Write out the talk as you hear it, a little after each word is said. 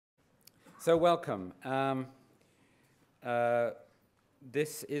So welcome.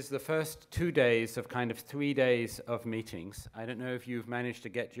 This is the first 2 days of kind of 3 days of meetings. I don't know if you've managed to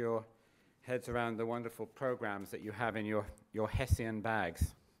get your heads around the wonderful programs that you have in your Hessian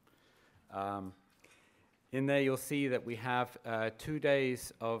bags. In there you'll see that we have 2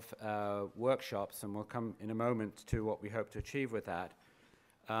 days of workshops, and we'll come in a moment to what we hope to achieve with that.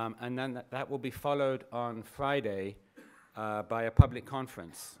 And then that will be followed on Friday by a public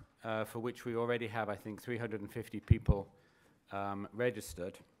conference for which we already have, I think, 350 people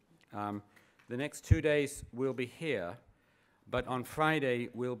registered. The next 2 days we'll be here, but on Friday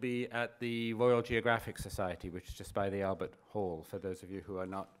we'll be at the Royal Geographic Society, which is just by the Albert Hall, for those of you who are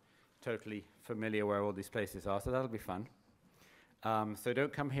not totally familiar where all these places are, so that'll be fun. So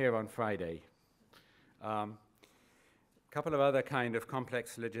don't come here on Friday. A couple of other kind of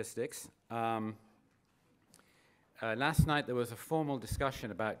complex logistics. Last night there was a formal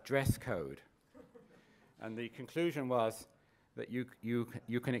discussion about dress code, and the conclusion was that you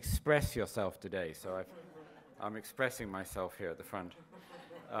can express yourself today, so I'm expressing myself here at the front.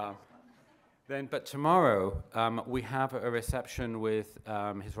 But tomorrow we have a reception with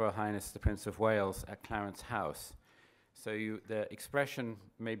His Royal Highness the Prince of Wales at Clarence House, so the expression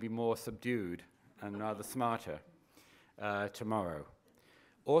may be more subdued and rather smarter tomorrow.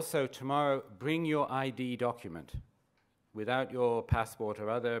 Also tomorrow, bring your ID document. Without your passport or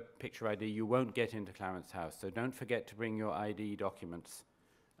other picture ID, you won't get into Clarence House. So don't forget to bring your ID documents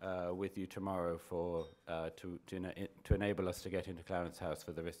with you tomorrow to enable us to get into Clarence House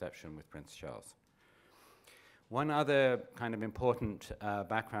for the reception with Prince Charles. One other kind of important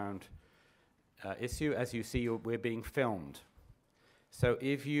background issue, as you see, we're being filmed. So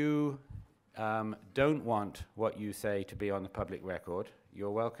if you don't want what you say to be on the public record,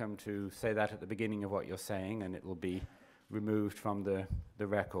 you're welcome to say that at the beginning of what you're saying, and it will be removed from the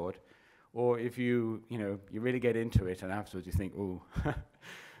record. Or if you really get into it and afterwards you think, ooh, I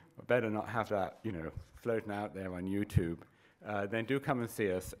better not have that, floating out there on YouTube, then do come and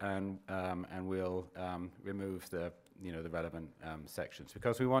see us, and we'll remove the relevant sections,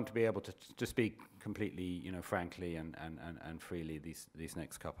 because we want to be able to speak completely, frankly and freely these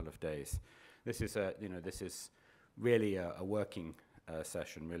next couple of days. This is this is really a working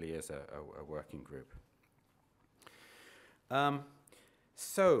session, really is a working group.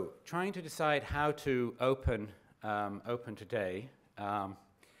 So, trying to decide how to open today.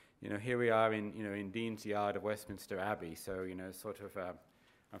 Here we are in Dean's Yard of Westminster Abbey. So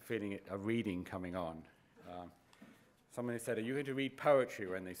I'm feeling a reading coming on. Somebody said, "Are you going to read poetry?"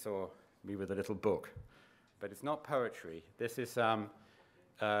 when they saw me with a little book, but it's not poetry. This is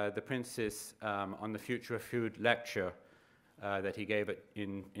the Prince's on the Future of Food lecture that he gave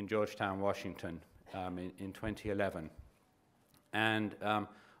in Georgetown, Washington, in 2011. And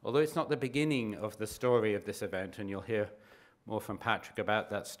although it's not the beginning of the story of this event, and you'll hear more from Patrick about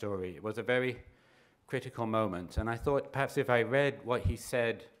that story, it was a very critical moment. And I thought perhaps if I read what he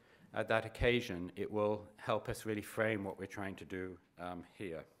said at that occasion, it will help us really frame what we're trying to do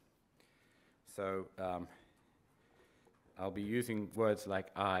here. So I'll be using words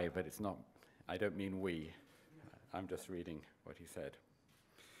like I, but I don't mean we. I'm just reading what he said.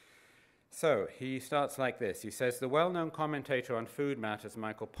 So he starts like this. He says, "The well-known commentator on food matters,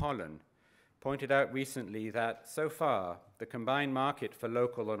 Michael Pollan, pointed out recently that, so far, the combined market for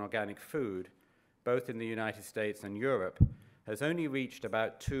local and organic food, both in the United States and Europe, has only reached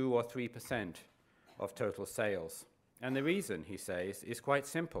about 2 or 3% of total sales. And the reason, he says, is quite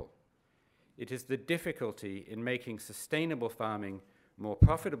simple. It is the difficulty in making sustainable farming more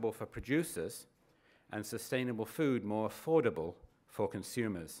profitable for producers and sustainable food more affordable for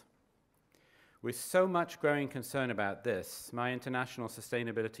consumers. With so much growing concern about this, my International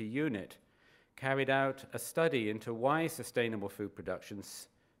Sustainability Unit carried out a study into why sustainable food production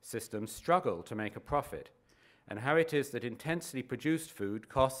systems struggle to make a profit, and how it is that intensely produced food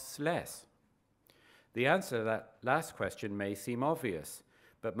costs less. The answer to that last question may seem obvious,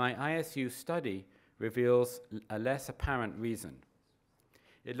 but my ISU study reveals a less apparent reason.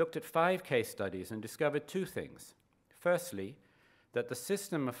 It looked at 5 case studies and discovered 2 things. Firstly, that the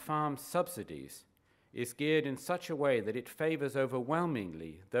system of farm subsidies is geared in such a way that it favors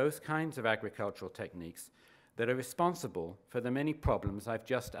overwhelmingly those kinds of agricultural techniques that are responsible for the many problems I've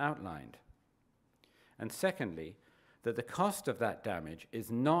just outlined. And secondly, that the cost of that damage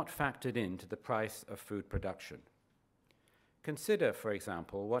is not factored into the price of food production. Consider, for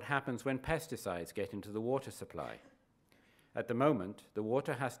example, what happens when pesticides get into the water supply. At the moment, the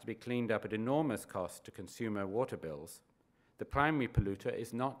water has to be cleaned up at enormous cost to consumer water bills. The primary polluter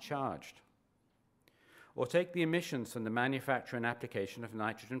is not charged. Or take the emissions from the manufacture and application of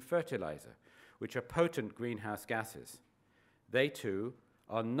nitrogen fertilizer, which are potent greenhouse gases. They too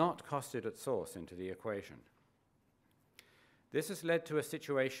are not costed at source into the equation. This has led to a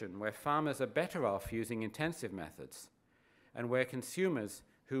situation where farmers are better off using intensive methods, and where consumers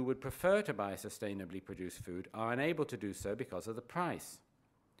who would prefer to buy sustainably produced food are unable to do so because of the price.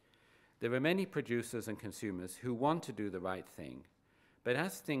 There are many producers and consumers who want to do the right thing, but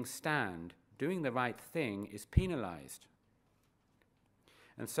as things stand, doing the right thing is penalized.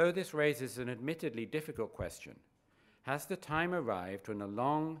 And so this raises an admittedly difficult question. Has the time arrived when a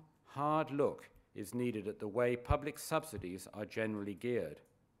long, hard look is needed at the way public subsidies are generally geared?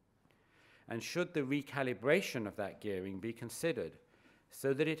 And should the recalibration of that gearing be considered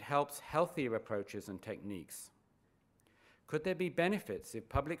so that it helps healthier approaches and techniques? Could there be benefits if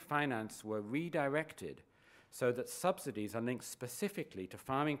public finance were redirected so that subsidies are linked specifically to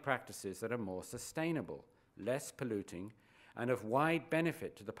farming practices that are more sustainable, less polluting, and of wide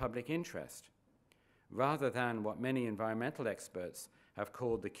benefit to the public interest, rather than what many environmental experts have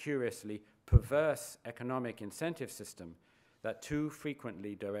called the curiously perverse economic incentive system that too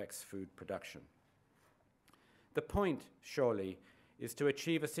frequently directs food production? The point, surely, is to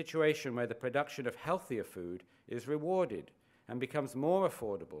achieve a situation where the production of healthier food is rewarded and becomes more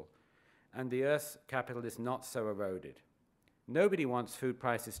affordable, and the Earth's capital is not so eroded. Nobody wants food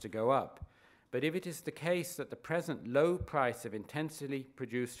prices to go up, but if it is the case that the present low price of intensely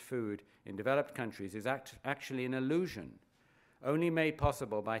produced food in developed countries is actually an illusion, only made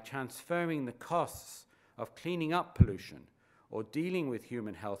possible by transferring the costs of cleaning up pollution or dealing with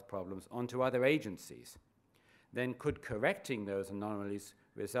human health problems onto other agencies, then could correcting those anomalies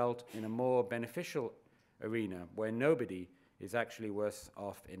result in a more beneficial arena where nobody is actually worse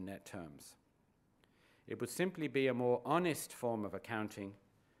off in net terms. It would simply be a more honest form of accounting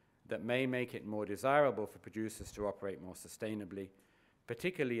that may make it more desirable for producers to operate more sustainably,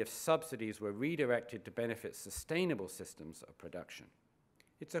 particularly if subsidies were redirected to benefit sustainable systems of production.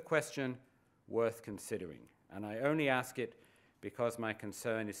 It's a question worth considering, and I only ask it because my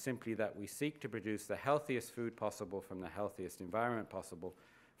concern is simply that we seek to produce the healthiest food possible from the healthiest environment possible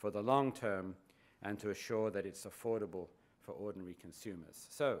for the long term, and to assure that it's affordable for ordinary consumers.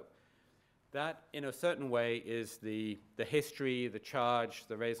 So that, in a certain way, is the history, the charge,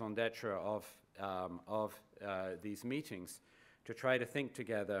 the raison d'etre of these meetings, to try to think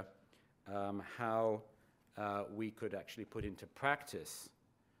together how we could actually put into practice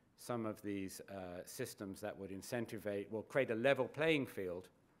some of these systems that would will create a level playing field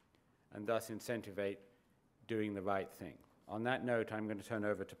and thus incentivate doing the right thing. On that note, I'm going to turn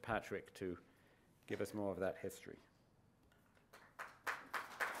over to Patrick to give us more of that history.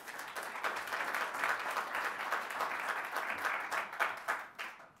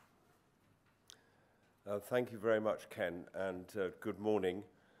 Thank you very much, Ken, and good morning.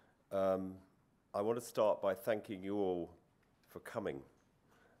 I want to start by thanking you all for coming.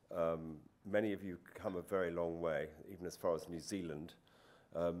 Many of you come a very long way, even as far as New Zealand.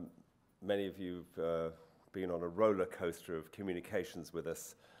 Many of you have been on a roller coaster of communications with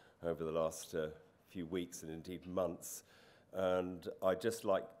us over the last few weeks and indeed months. And I'd just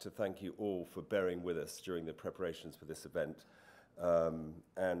like to thank you all for bearing with us during the preparations for this event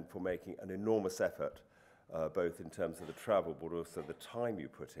and for making an enormous effort, both in terms of the travel but also the time you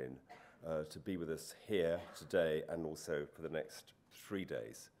put in to be with us here today and also for the next 3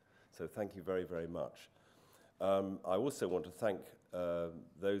 days. So thank you very, very much. I also want to thank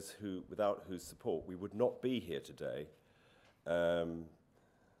those without whose support we would not be here today.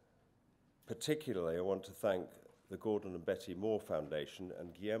 Particularly, I want to thank the Gordon and Betty Moore Foundation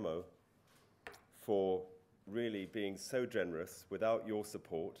and Guillermo for really being so generous. Without your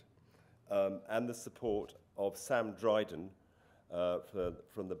support and the support of Sam Dryden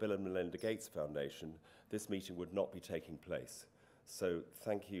from the Bill and Melinda Gates Foundation, this meeting would not be taking place. So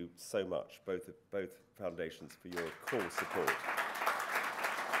thank you so much, both foundations, for your core support.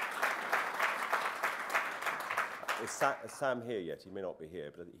 Is Sam here yet? He may not be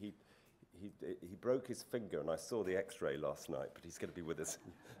here, but he broke his finger, and I saw the X-ray last night, but he's going to be with us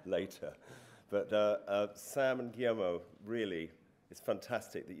later. But Sam and Guillermo, really, it's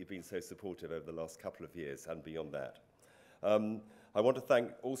fantastic that you've been so supportive over the last couple of years and beyond that. I want to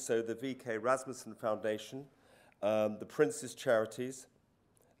thank also the VK Rasmussen Foundation, the Prince's Charities,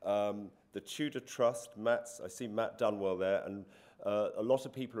 the Tudor Trust, I see Matt Dunwell there, and a lot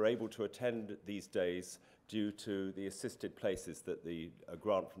of people are able to attend these days due to the assisted places that the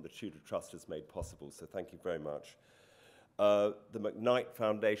grant from the Tudor Trust has made possible, so thank you very much. The McKnight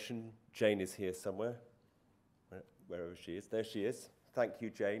Foundation, Jane is here somewhere, wherever she is. There she is. Thank you,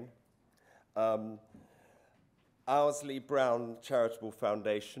 Jane. Owsley Brown Charitable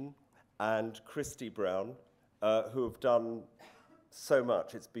Foundation and Christy Brown, who have done so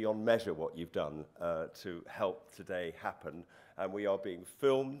much. It's beyond measure what you've done to help today happen. And we are being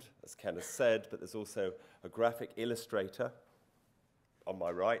filmed, as Ken has said, but there's also a graphic illustrator on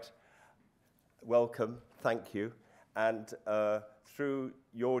my right. Welcome, thank you. And through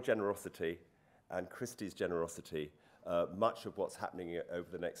your generosity and Christy's generosity, much of what's happening over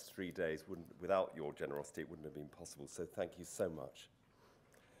the next 3 days, without your generosity, it wouldn't have been possible. So thank you so much.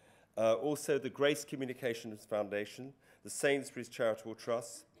 Also, the Grace Communications Foundation, the Sainsbury's Charitable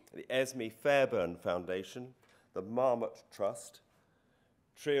Trust, the Esme Fairburn Foundation, the Marmot Trust,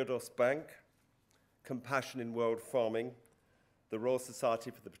 Triodos Bank, Compassion in World Farming, the Royal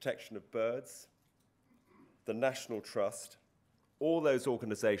Society for the Protection of Birds, the National Trust. All those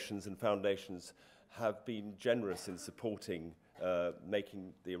organisations and foundations have been generous in supporting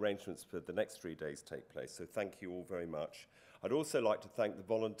making the arrangements for the next 3 days take place. So thank you all very much. I'd also like to thank the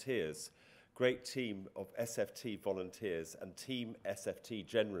volunteers, great team of SFT volunteers and Team SFT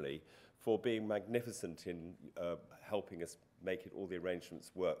generally, for being magnificent in helping us make all the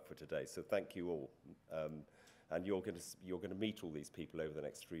arrangements work for today. So thank you all. And you're going to meet all these people over the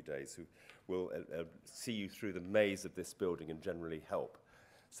next 3 days who will see you through the maze of this building and generally help.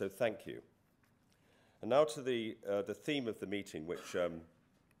 So thank you. And now to the theme of the meeting, which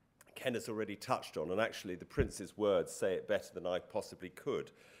Ken has already touched on, and actually the Prince's words say it better than I possibly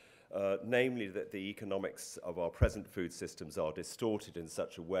could. Namely that the economics of our present food systems are distorted in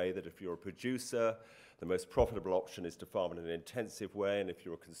such a way that if you're a producer, the most profitable option is to farm in an intensive way, and if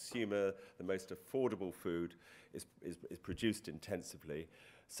you're a consumer, the most affordable food is produced intensively,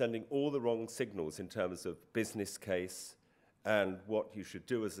 sending all the wrong signals in terms of business case and what you should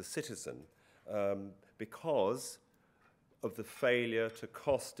do as a citizen, because of the failure to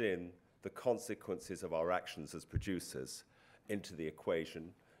cost in the consequences of our actions as producers into the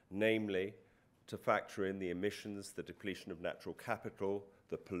equation, namely to factor in the emissions, the depletion of natural capital,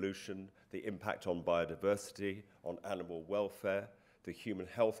 the pollution, the impact on biodiversity, on animal welfare, the human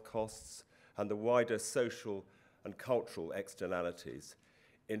health costs, and the wider social and cultural externalities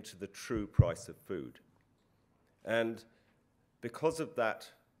into the true price of food. And because of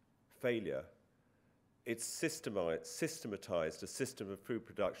that failure, it's systematized a system of food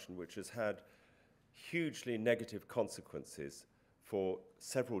production which has had hugely negative consequences for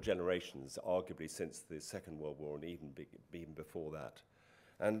several generations, arguably since the Second World War and even before that.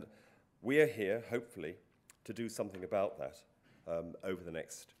 And we are here, hopefully, to do something about that over the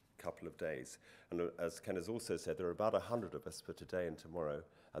next couple of days. And as Ken has also said, there are about 100 of us for today and tomorrow,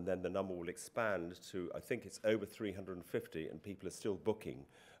 and then the number will expand to, I think it's over 350, and people are still booking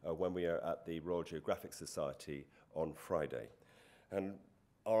when we are at the Royal Geographic Society on Friday. And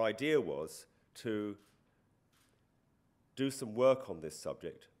our idea was to do some work on this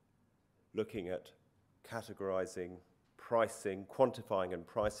subject, looking at categorizing, pricing, quantifying and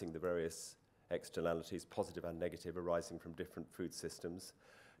pricing the various externalities, positive and negative, arising from different food systems,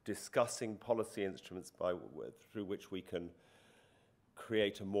 discussing policy instruments through which we can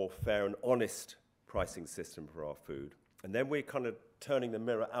create a more fair and honest pricing system for our food. And then we're kind of turning the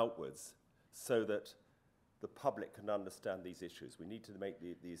mirror outwards so that the public can understand these issues. We need to make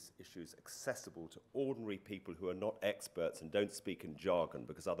these issues accessible to ordinary people who are not experts and don't speak in jargon,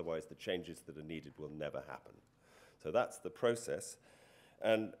 because otherwise the changes that are needed will never happen. So that's the process.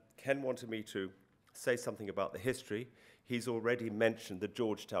 And Ken wanted me to say something about the history. He's already mentioned the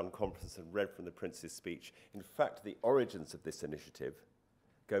Georgetown Conference and read from the Prince's speech. In fact, the origins of this initiative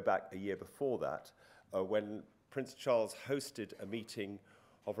go back a year before that, when Prince Charles hosted a meeting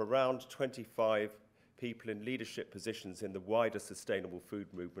of around 25 people in leadership positions in the wider sustainable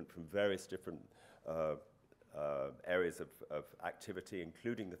food movement from various different areas of activity,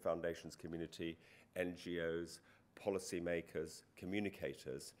 including the foundations community, NGOs, policymakers,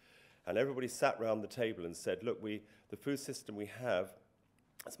 communicators. And everybody sat round the table and said, look, the food system we have,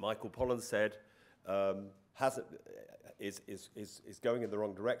 as Michael Pollan said, is going in the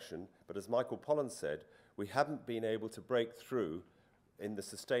wrong direction. But as Michael Pollan said, we haven't been able to break through in the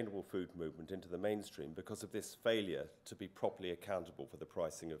sustainable food movement into the mainstream because of this failure to be properly accountable for the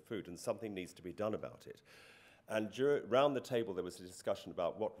pricing of food, and something needs to be done about it. And around the table there was a discussion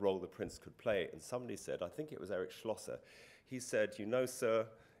about what role the Prince could play, and somebody said, I think it was Eric Schlosser, he said, you know, sir,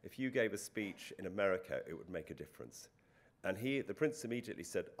 if you gave a speech in America, it would make a difference. And the Prince immediately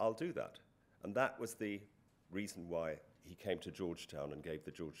said, I'll do that. And that was the reason why he came to Georgetown and gave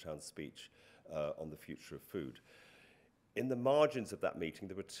the Georgetown speech on the future of food. In the margins of that meeting,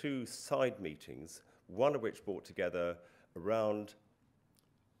 there were two side meetings, one of which brought together around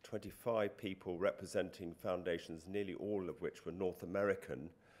 25 people representing foundations, nearly all of which were North American,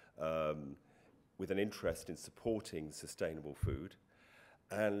 with an interest in supporting sustainable food.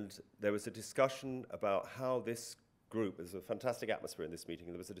 And there was a discussion about how this group, there's a fantastic atmosphere in this meeting,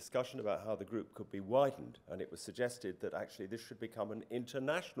 and there was a discussion about how the group could be widened, and it was suggested that actually this should become an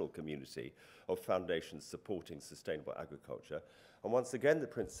international community of foundations supporting sustainable agriculture. And once again, the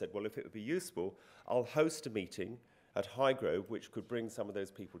Prince said, well, if it would be useful, I'll host a meeting at Highgrove which could bring some of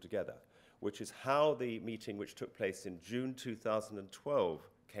those people together, which is how the meeting which took place in June 2012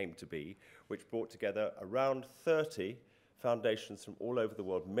 came to be, which brought together around 30 foundations from all over the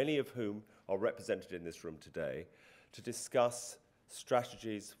world, many of whom are represented in this room today, to discuss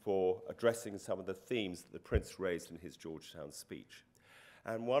strategies for addressing some of the themes that the Prince raised in his Georgetown speech.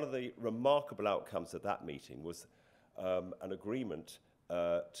 And one of the remarkable outcomes of that meeting was an agreement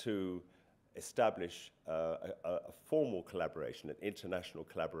to establish a formal collaboration, an international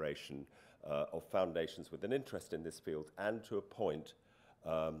collaboration of foundations with an interest in this field, and to appoint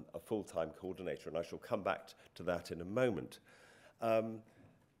a full-time coordinator, and I shall come back to that in a moment.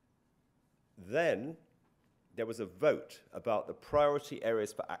 Then there was a vote about the priority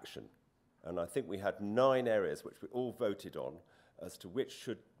areas for action, and I think we had 9 areas which we all voted on as to which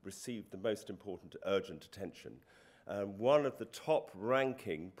should receive the most important urgent attention. One of the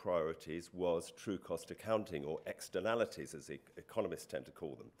top-ranking priorities was true cost accounting, or externalities, as economists tend to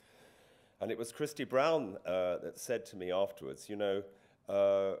call them. And it was Christy Brown that said to me afterwards, you know,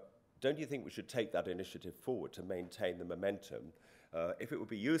 don't you think we should take that initiative forward to maintain the momentum? If it would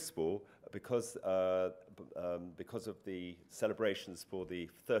be useful, because of the celebrations for the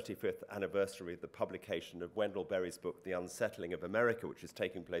 35th anniversary of the publication of Wendell Berry's book, The Unsettling of America, which is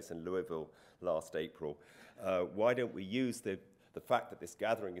taking place in Louisville last April, why don't we use the fact that this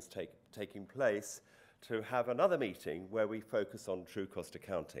gathering is taking place to have another meeting where we focus on true cost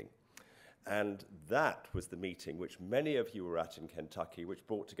accounting? And that was the meeting which many of you were at in Kentucky, which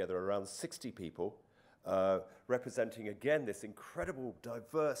brought together around 60 people, representing, again, this incredible,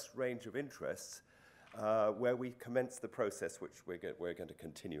 diverse range of interests, where we commenced the process which we're going to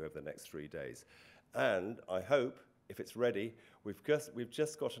continue over the next 3 days. And I hope, if it's ready, we've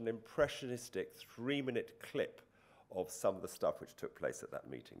just got an impressionistic 3-minute clip of some of the stuff which took place at that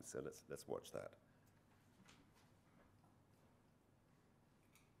meeting. So let's watch that.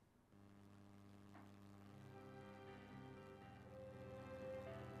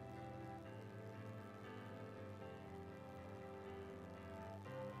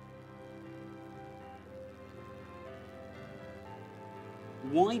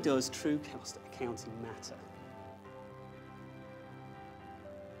 Why does true cost accounting matter?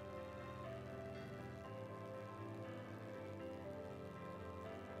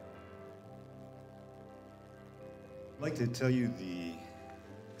 I'd like to tell you the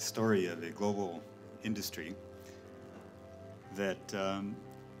story of a global industry that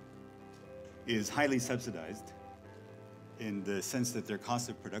is highly subsidized in the sense that their costs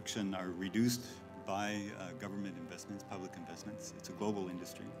of production are reduced by government investments, public investments. It's a global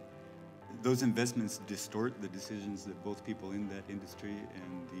industry. Those investments distort the decisions that both people in that industry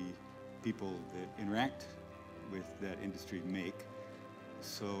and the people that interact with that industry make.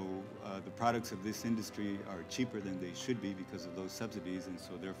 So the products of this industry are cheaper than they should be because of those subsidies, and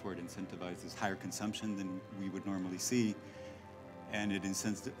so therefore it incentivizes higher consumption than we would normally see, and it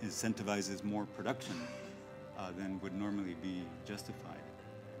incentivizes more production than would normally be justified.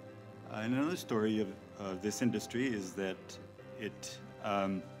 And another story of this industry is that it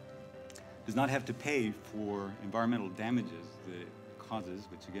does not have to pay for environmental damages that it causes,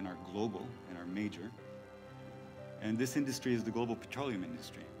 which again are global and are major. And this industry is the global petroleum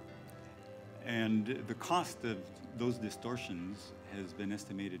industry. And the cost of those distortions has been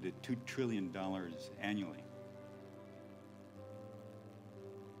estimated at $2 trillion annually.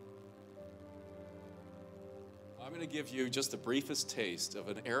 I'm going to give you just the briefest taste of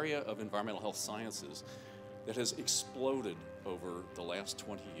an area of environmental health sciences that has exploded over the last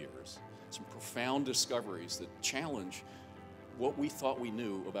 20 years. Some profound discoveries that challenge what we thought we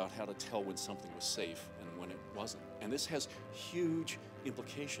knew about how to tell when something was safe and when it wasn't. And this has huge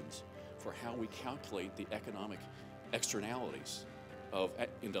implications for how we calculate the economic externalities of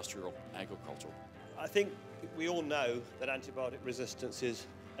industrial agriculture. I think we all know that antibiotic resistance is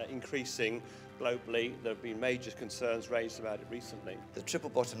increasing globally. There have been major concerns raised about it recently. The triple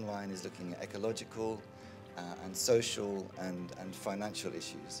bottom line is looking at ecological and social and financial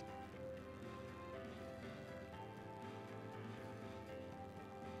issues.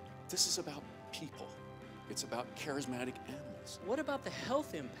 This is about people. It's about charismatic animals. What about the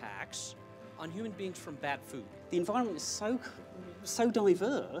health impacts on human beings from bad food? The environment is so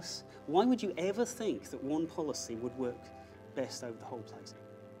diverse, why would you ever think that one policy would work best over the whole place?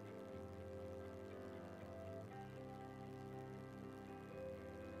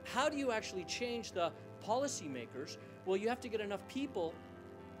 How do you actually change the policymakers? Well, you have to get enough people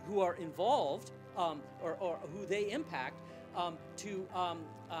who are involved or who they impact to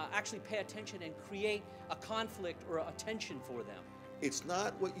actually pay attention and create a conflict or a tension for them. It's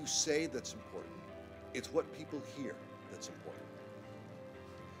not what you say that's important. It's what people hear that's important.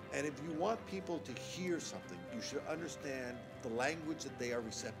 And if you want people to hear something, you should understand the language that they are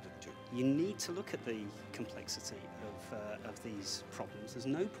receptive to. You need to look at the complexity of these problems. There's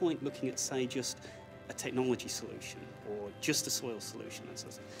no point looking at, say, just a technology solution or just a soil solution.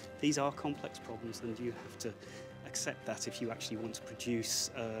 These are complex problems, and you have to accept that if you actually want to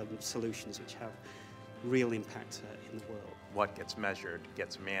produce solutions which have real impact in the world. What gets measured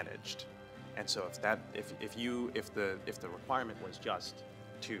gets managed, and so if the requirement was just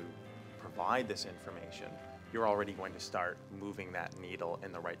to provide this information, you're already going to start moving that needle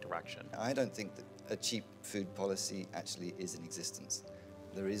in the right direction. I don't think that a cheap food policy actually is in existence.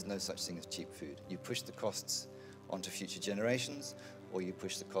 There is no such thing as cheap food. You push the costs onto future generations, or you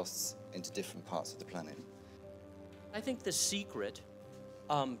push the costs into different parts of the planet. I think the secret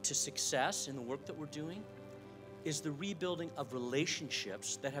to success in the work that we're doing is the rebuilding of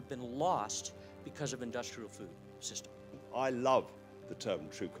relationships that have been lost because of industrial food system. I love the term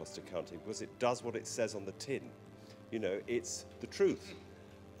true cost accounting because it does what it says on the tin. You know, it's the truth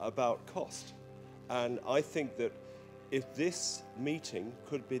about cost. And I think that if this meeting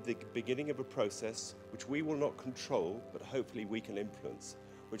could be the beginning of a process which we will not control, but hopefully we can influence,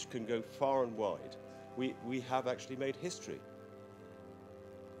 which can go far and wide, we have actually made history.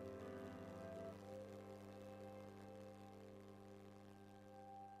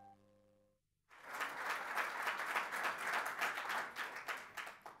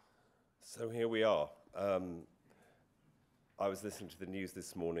 So here we are. I was listening to the news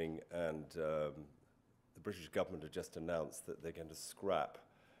this morning, and the British government had just announced that they're going to scrap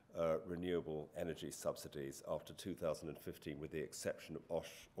renewable energy subsidies after 2015, with the exception of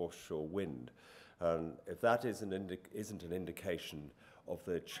offshore wind. And if that isn't an indication of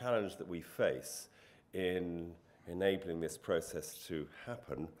the challenge that we face in enabling this process to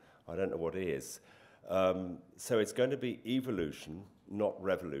happen, I don't know what is. So it's going to be evolution, not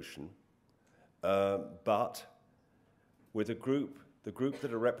revolution. But with the group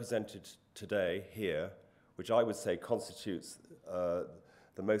that are represented today here, which I would say constitutes the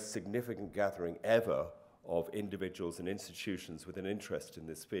most significant gathering ever of individuals and institutions with an interest in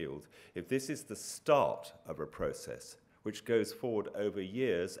this field, if this is the start of a process which goes forward over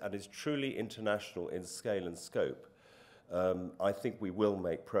years and is truly international in scale and scope, I think we will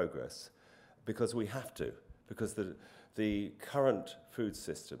make progress, because we have to, because the current food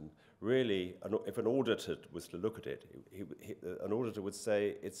system really, if an auditor was to look at it, an auditor would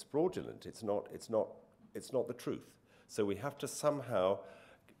say it's fraudulent. It's not the truth. So we have to somehow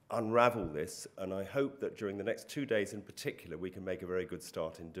unravel this, and I hope that during the next 2 days in particular, we can make a very good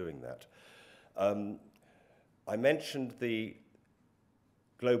start in doing that. I mentioned the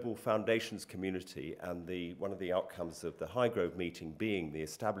global foundations community and one of the outcomes of the Highgrove meeting being the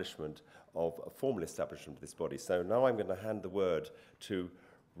establishment of a formal establishment of this body. So now I'm going to hand the word to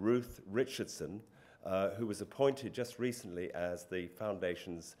Ruth Richardson, who was appointed just recently as the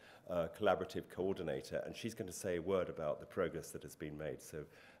Foundation's collaborative coordinator, and she's going to say a word about the progress that has been made. So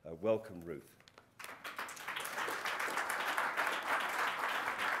welcome, Ruth.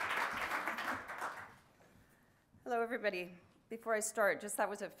 Hello, everybody. Before I start, that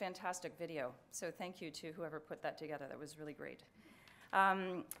was a fantastic video, so thank you to whoever put that together. That was really great.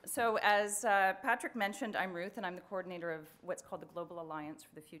 So as Patrick mentioned, I'm Ruth, and I'm the coordinator of what's called the Global Alliance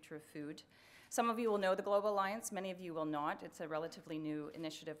for the Future of Food. Some of you will know the Global Alliance, many of you will not. It's a relatively new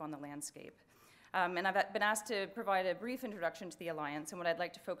initiative on the landscape. And I've been asked to provide a brief introduction to the Alliance, and what I'd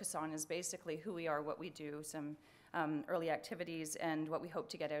like to focus on is basically who we are, what we do, some early activities, and what we hope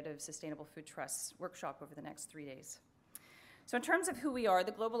to get out of Sustainable Food Trust's workshop over the next 3 days. So in terms of who we are,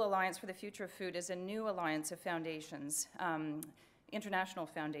 the Global Alliance for the Future of Food is a new alliance of foundations, international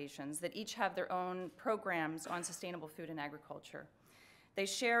foundations, that each have their own programs on sustainable food and agriculture. They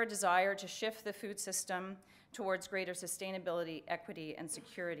share a desire to shift the food system towards greater sustainability, equity, and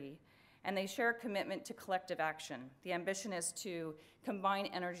security, and they share a commitment to collective action. The ambition is to combine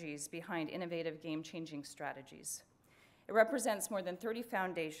energies behind innovative, game-changing strategies. It represents more than 30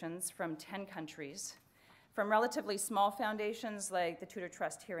 foundations from 10 countries From relatively small foundations like the Tudor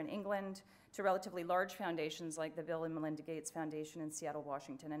Trust here in England to relatively large foundations like the Bill and Melinda Gates Foundation in Seattle,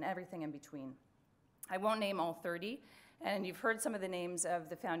 Washington, and everything in between. I won't name all 30, and you've heard some of the names of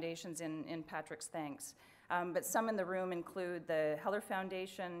the foundations in Patrick's thanks. But some in the room include the Heller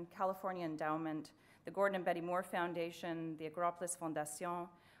Foundation, California Endowment, the Gordon and Betty Moore Foundation, the Agropolis Fondation,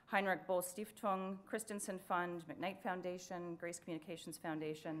 Heinrich Boll Stiftung, Christensen Fund, McKnight Foundation, Grace Communications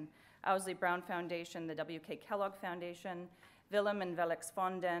Foundation, Owsley Brown Foundation, the W.K. Kellogg Foundation, Willem and Velix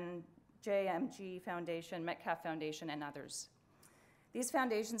Fonden, JMG Foundation, Metcalf Foundation, and others. These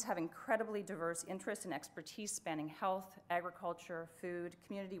foundations have incredibly diverse interests and expertise spanning health, agriculture, food,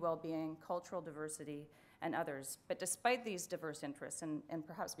 community well-being, cultural diversity, and others. But despite these diverse interests, and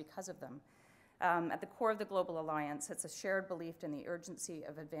perhaps because of them, at the core of the Global Alliance, it's a shared belief in the urgency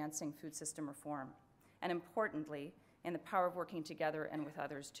of advancing food system reform, and importantly, in the power of working together and with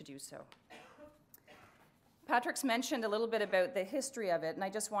others to do so. Patrick's mentioned a little bit about the history of it, and I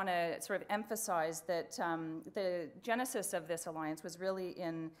just want to sort of emphasize that the genesis of this alliance was really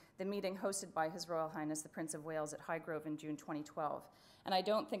in the meeting hosted by His Royal Highness the Prince of Wales at Highgrove in June 2012. And I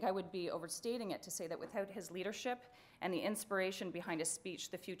don't think I would be overstating it to say that without his leadership and the inspiration behind his speech,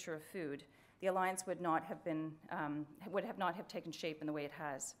 The Future of Food, the alliance would not have taken shape in the way it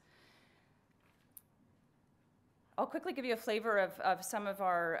has. I'll quickly give you a flavor of some of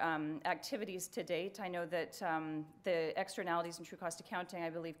our activities to date. I know that the externalities and true cost accounting, I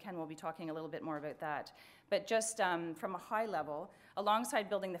believe Ken will be talking a little bit more about that. But just from a high level, alongside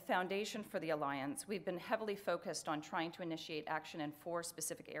building the foundation for the Alliance, we've been heavily focused on trying to initiate action in 4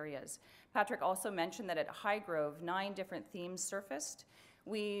 specific areas. Patrick also mentioned that at Highgrove, 9 different themes surfaced.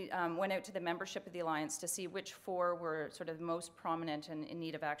 We went out to the membership of the Alliance to see which 4 were sort of most prominent and in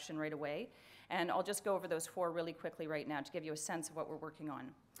need of action right away. And I'll just go over those 4 really quickly right now to give you a sense of what we're working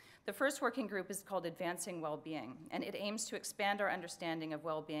on. The first working group is called Advancing Wellbeing, and it aims to expand our understanding of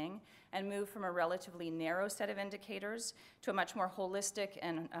well-being and move from a relatively narrow set of indicators to a much more holistic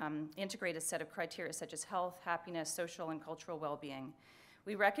and integrated set of criteria such as health, happiness, social, and cultural well-being.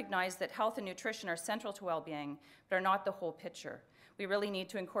 We recognize that health and nutrition are central to well-being, but are not the whole picture. We really need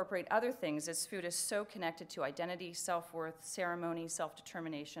to incorporate other things as food is so connected to identity, self-worth, ceremony,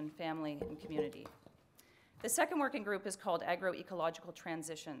 self-determination, family, and community. The second working group is called Agroecological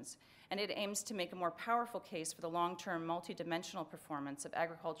Transitions, and it aims to make a more powerful case for the long-term multidimensional performance of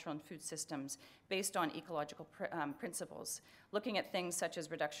agricultural and food systems based on ecological principles, looking at things such as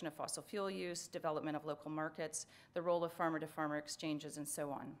reduction of fossil fuel use, development of local markets, the role of farmer-to-farmer exchanges, and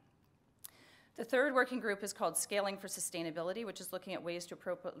so on. The third working group is called Scaling for Sustainability, which is looking at ways to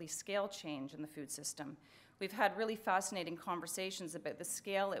appropriately scale change in the food system. We've had really fascinating conversations about the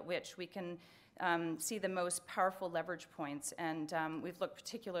scale at which we can see the most powerful leverage points, and we've looked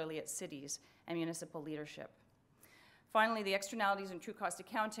particularly at cities and municipal leadership. Finally, the externalities and true cost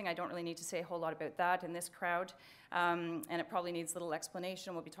accounting, I don't really need to say a whole lot about that in this crowd, and it probably needs little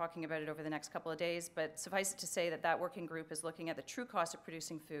explanation. We'll be talking about it over the next couple of days, but suffice it to say that that working group is looking at the true cost of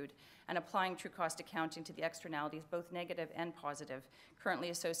producing food and applying true cost accounting to the externalities, both negative and positive,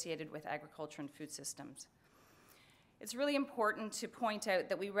 currently associated with agriculture and food systems. It's really important to point out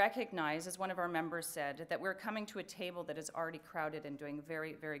that we recognize, as one of our members said, that we're coming to a table that is already crowded and doing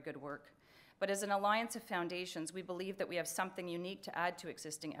very, very good work. But as an alliance of foundations, we believe that we have something unique to add to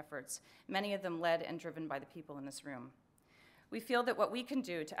existing efforts, many of them led and driven by the people in this room. We feel that what we can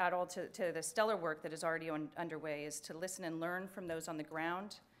do to add all to the stellar work that is already underway is to listen and learn from those on the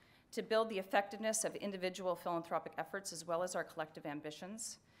ground, to build the effectiveness of individual philanthropic efforts as well as our collective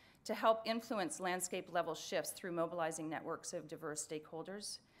ambitions, to help influence landscape-level shifts through mobilizing networks of diverse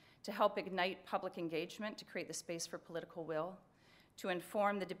stakeholders, to help ignite public engagement to create the space for political will, to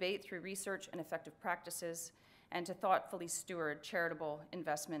inform the debate through research and effective practices, and to thoughtfully steward charitable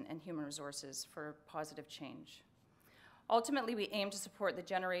investment and human resources for positive change. Ultimately, we aim to support the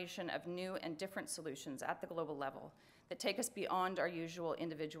generation of new and different solutions at the global level that take us beyond our usual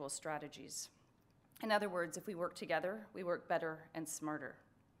individual strategies. In other words, if we work together, we work better and smarter.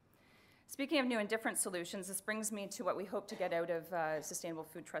 Speaking of new and different solutions, this brings me to what we hope to get out of Sustainable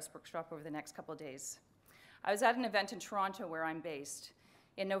Food Trust Workshop over the next couple of days. I was at an event in Toronto where I'm based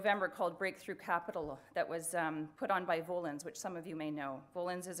in November called Breakthrough Capital that was put on by Volens, which some of you may know.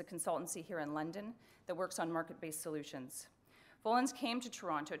 Volens is a consultancy here in London that works on market-based solutions. Volens came to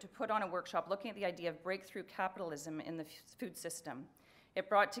Toronto to put on a workshop looking at the idea of breakthrough capitalism in the food system. It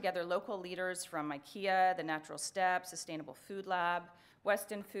brought together local leaders from IKEA, the Natural Step, Sustainable Food Lab,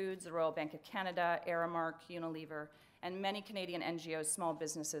 Weston Foods, the Royal Bank of Canada, Aramark, Unilever, and many Canadian NGOs, small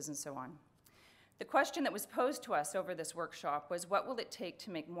businesses, and so on. The question that was posed to us over this workshop was, what will it take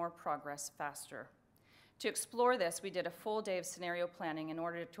to make more progress faster? To explore this, we did a full day of scenario planning in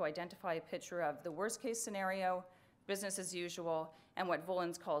order to identify a picture of the worst case scenario, business as usual, and what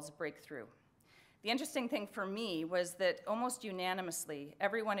Volans calls breakthrough. The interesting thing for me was that almost unanimously,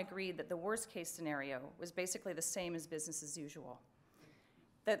 everyone agreed that the worst case scenario was basically the same as business as usual.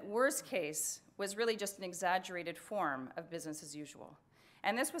 That worst case was really just an exaggerated form of business as usual.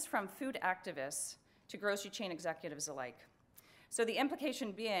 And this was from food activists to grocery chain executives alike. So the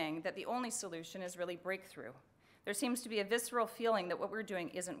implication being that the only solution is really breakthrough. There seems to be a visceral feeling that what we're doing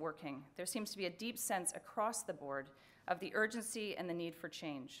isn't working. There seems to be a deep sense across the board of the urgency and the need for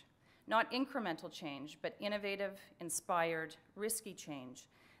change. Not incremental change, but innovative, inspired, risky change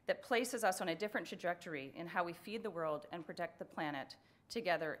that places us on a different trajectory in how we feed the world and protect the planet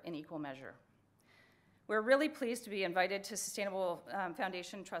together in equal measure. We're really pleased to be invited to Sustainable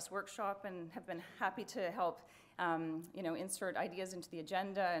Foundation Trust Workshop and have been happy to help insert ideas into the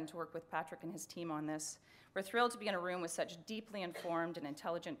agenda and to work with Patrick and his team on this. We're thrilled to be in a room with such deeply informed and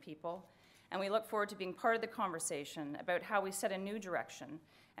intelligent people, and we look forward to being part of the conversation about how we set a new direction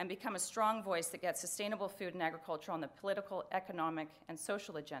and become a strong voice that gets sustainable food and agriculture on the political, economic, and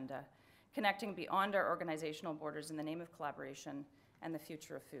social agenda, connecting beyond our organizational borders in the name of collaboration and the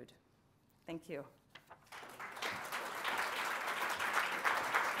future of food. Thank you.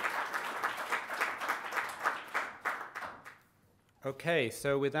 Okay,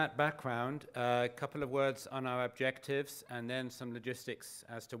 so with that background, a couple of words on our objectives and then some logistics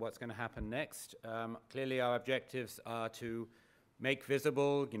as to what's going to happen next. Clearly our objectives are to make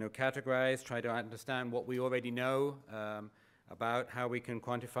visible, categorize, try to understand what we already know about how we can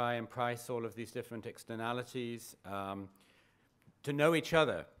quantify and price all of these different externalities, to know each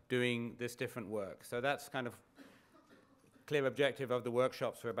other doing this different work. So that's kind of clear objective of the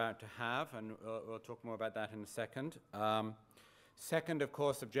workshops we're about to have, and we'll talk more about that in a second. Second, of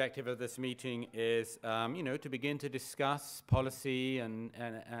course, objective of this meeting is, to begin to discuss policy and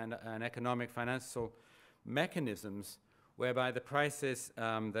economic financial mechanisms whereby the prices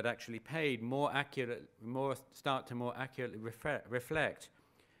that actually paid start to more accurately reflect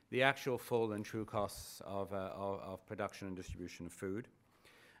the actual full and true costs of production and distribution of food.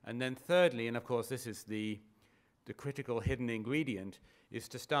 And then thirdly, and of course this is the critical hidden ingredient, is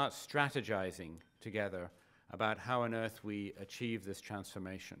to start strategizing together about how on earth we achieve this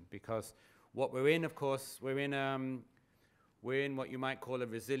transformation. Because what we're in, of course, we're in what you might call a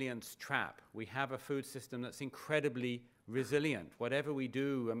resilience trap. We have a food system that's incredibly resilient. Whatever we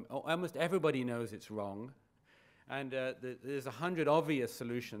do, almost everybody knows it's wrong. And there's 100 obvious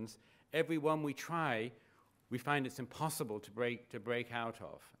solutions. Every one we try, we find it's impossible to break out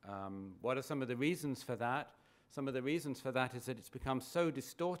of. What are some of the reasons for that? Some of the reasons for that is that it's become so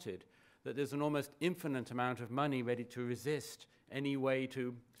distorted that there's an almost infinite amount of money ready to resist any way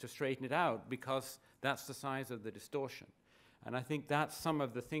to straighten it out, because that's the size of the distortion. And I think that's some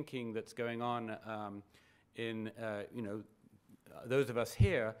of the thinking that's going on in those of us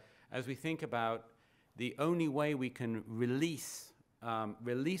here as we think about the only way we can release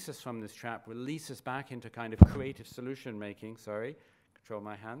us from this trap, release us back into kind of creative solution making, control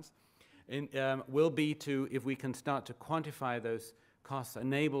my hands, will be to, if we can start to quantify those costs,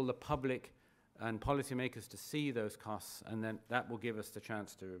 enable the public and policymakers to see those costs, and then that will give us the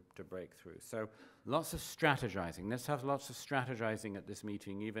chance to break through. So lots of strategizing. Let's have lots of strategizing at this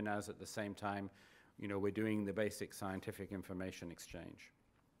meeting, even as at the same time, we're doing the basic scientific information exchange.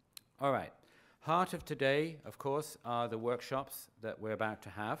 All right. Heart of today, of course, are the workshops that we're about to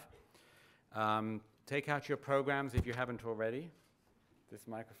have. Take out your programs if you haven't already. This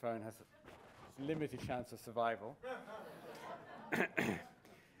microphone has a limited chance of survival.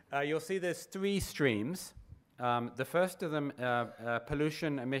 You'll see there's 3 streams. The first of them,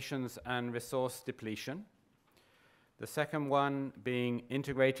 pollution, emissions, and resource depletion. The second one being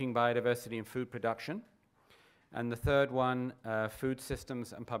integrating biodiversity in food production. And the third one, food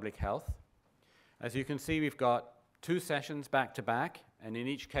systems and public health. As you can see, we've got 2 sessions back to back, and in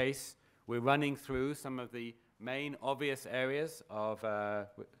each case, we're running through some of the main obvious areas of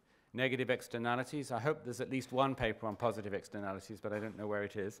negative externalities. I hope there's at least one paper on positive externalities, but I don't know where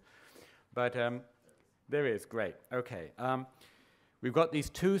it is. But there is, great. Okay. We've got these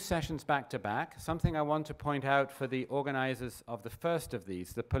 2 sessions back to back. Something I want to point out for the organizers of the first of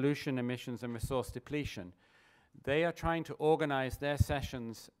these, the pollution, emissions, and resource depletion. They are trying to organize their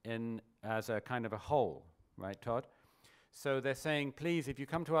sessions as a kind of a whole, right, Todd? So they're saying, please, if you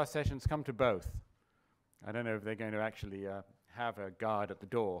come to our sessions, come to both. I don't know if they're going to actually have a guard at the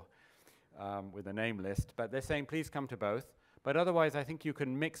door with a name list, but they're saying, please come to both. But otherwise, I think you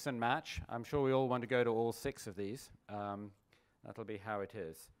can mix and match. I'm sure we all want to go to all 6 of these. That'll be how it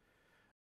is.